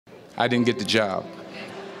I didn't get the job.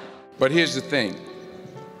 But here's the thing.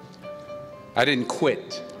 I didn't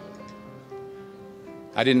quit.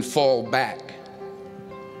 I didn't fall back.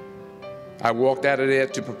 I walked out of there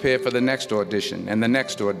to prepare for the next audition, and the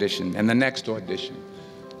next audition, and the next audition.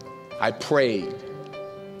 I prayed.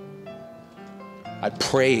 I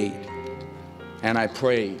prayed, and I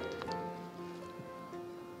prayed.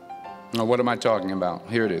 Now, what am I talking about?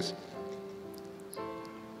 Here it is.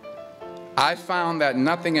 I found that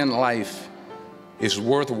nothing in life is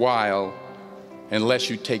worthwhile unless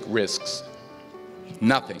you take risks.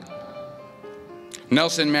 Nothing.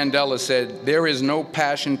 Nelson Mandela said, "There is no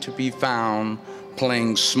passion to be found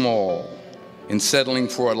playing small and settling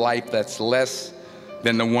for a life that's less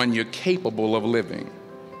than the one you're capable of living."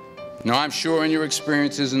 Now, I'm sure in your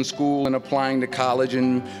experiences in school and applying to college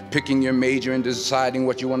and picking your major and deciding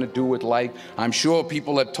what you want to do with life, I'm sure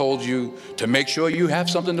people have told you to make sure you have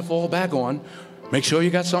something to fall back on. Make sure you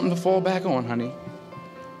got something to fall back on, honey.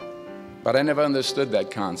 But I never understood that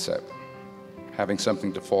concept, having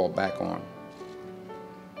something to fall back on.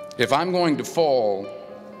 If I'm going to fall,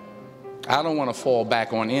 I don't want to fall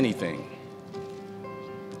back on anything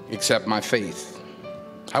except my faith.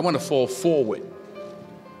 I want to fall forward.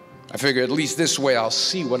 I figure at least this way I'll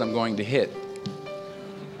see what I'm going to hit.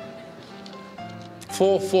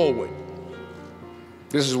 Fall forward.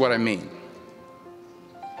 This is what I mean.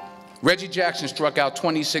 Reggie Jackson struck out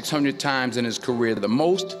 2,600 times in his career, the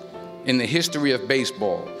most in the history of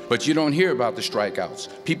baseball. But you don't hear about the strikeouts.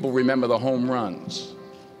 People remember the home runs.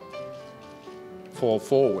 Fall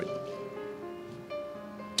forward.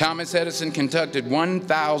 Thomas Edison conducted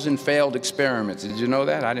 1,000 failed experiments. Did you know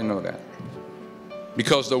that? I didn't know that.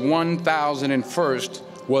 Because the 1,001st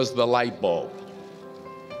was the light bulb.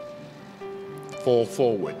 Fall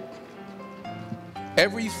forward.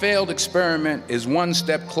 Every failed experiment is one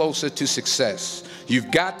step closer to success. You've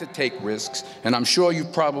got to take risks, and I'm sure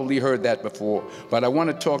you've probably heard that before, but I want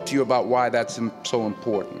to talk to you about why that's so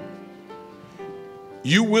important.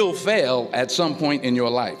 You will fail at some point in your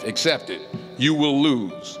life. Accept it. You will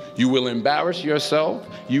lose. You will embarrass yourself.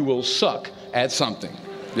 You will suck at something.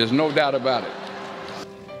 There's no doubt about it.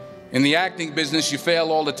 In the acting business, you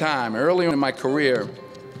fail all the time. Early in my career,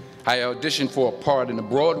 I auditioned for a part in a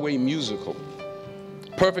Broadway musical.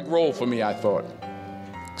 Perfect role for me, I thought,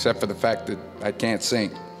 except for the fact that I can't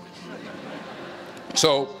sing.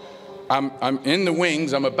 So I'm in the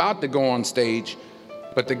wings. I'm about to go on stage,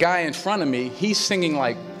 but the guy in front of me, he's singing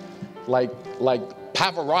like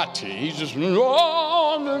Pavarotti. He's just,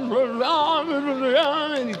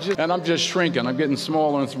 and I'm just shrinking. I'm getting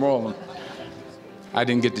smaller and smaller. I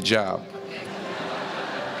didn't get the job.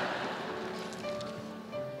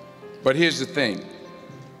 But here's the thing.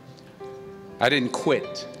 I didn't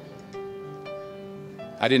quit.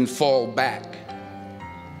 I didn't fall back.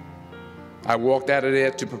 I walked out of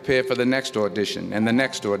there to prepare for the next audition, and the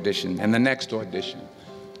next audition, and the next audition.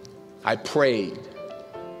 I prayed.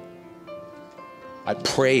 I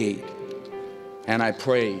prayed, and I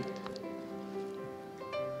prayed.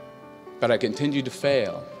 But I continued to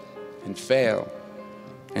fail, and fail,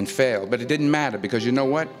 and fail. But it didn't matter, because you know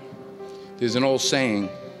what? There's an old saying,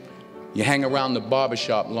 you hang around the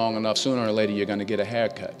barbershop long enough, sooner or later you're going to get a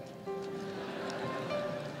haircut.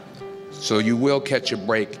 So you will catch a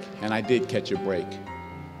break, and I did catch a break.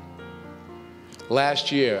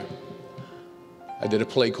 Last year, I did a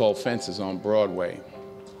play called Fences on Broadway.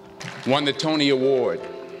 Won the Tony Award.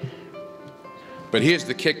 But here's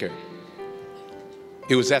the kicker.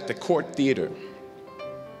 It was at the Court Theater.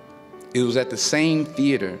 It was at the same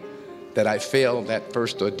theater that I failed that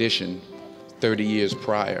first audition 30 years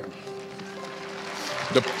prior.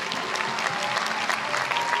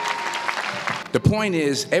 The point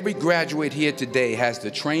is, every graduate here today has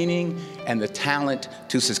the training and the talent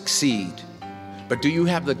to succeed. But do you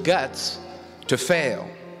have the guts to fail?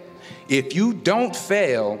 If you don't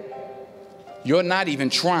fail, you're not even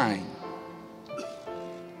trying.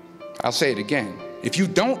 I'll say it again. If you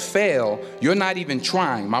don't fail, you're not even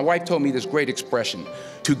trying. My wife told me this great expression.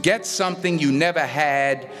 To get something you never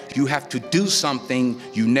had, you have to do something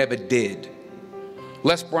you never did.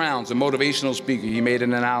 Les Brown's a motivational speaker. He made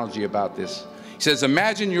an analogy about this. He says,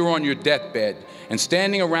 imagine you're on your deathbed, and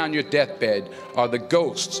standing around your deathbed are the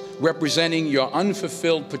ghosts representing your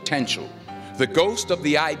unfulfilled potential. The ghost of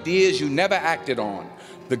the ideas you never acted on.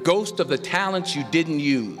 The ghost of the talents you didn't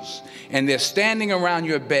use. And they're standing around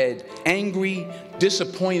your bed, angry,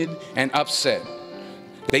 disappointed, and upset.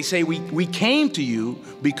 They say, we came to you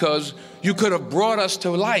because you could have brought us to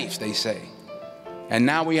life, they say. And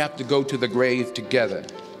now we have to go to the grave together.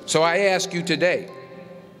 So I ask you today,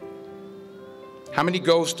 How many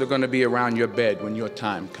ghosts are going to be around your bed when your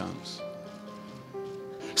time comes?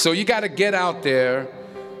 So you got to get out there.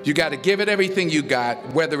 You got to give it everything you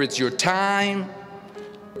got, whether it's your time,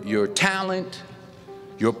 your talent,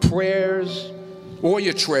 your prayers, or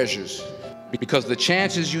your treasures. Because the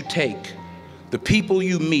chances you take, the people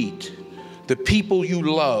you meet, the people you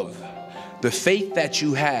love, the faith that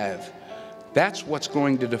you have, that's what's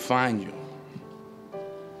going to define you.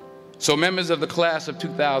 So members of the class of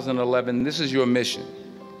 2011, this is your mission.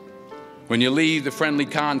 When you leave the friendly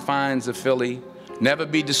confines of Philly, never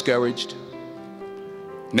be discouraged.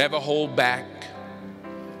 Never hold back.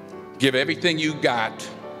 Give everything you got.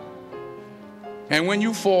 And when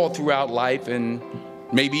you fall throughout life, and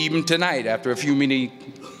maybe even tonight after a few many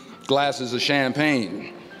glasses of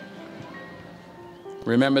champagne,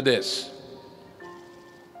 remember this: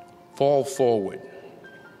 fall forward.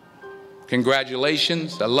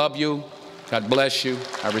 Congratulations. I love you. God bless you.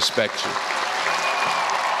 I respect you.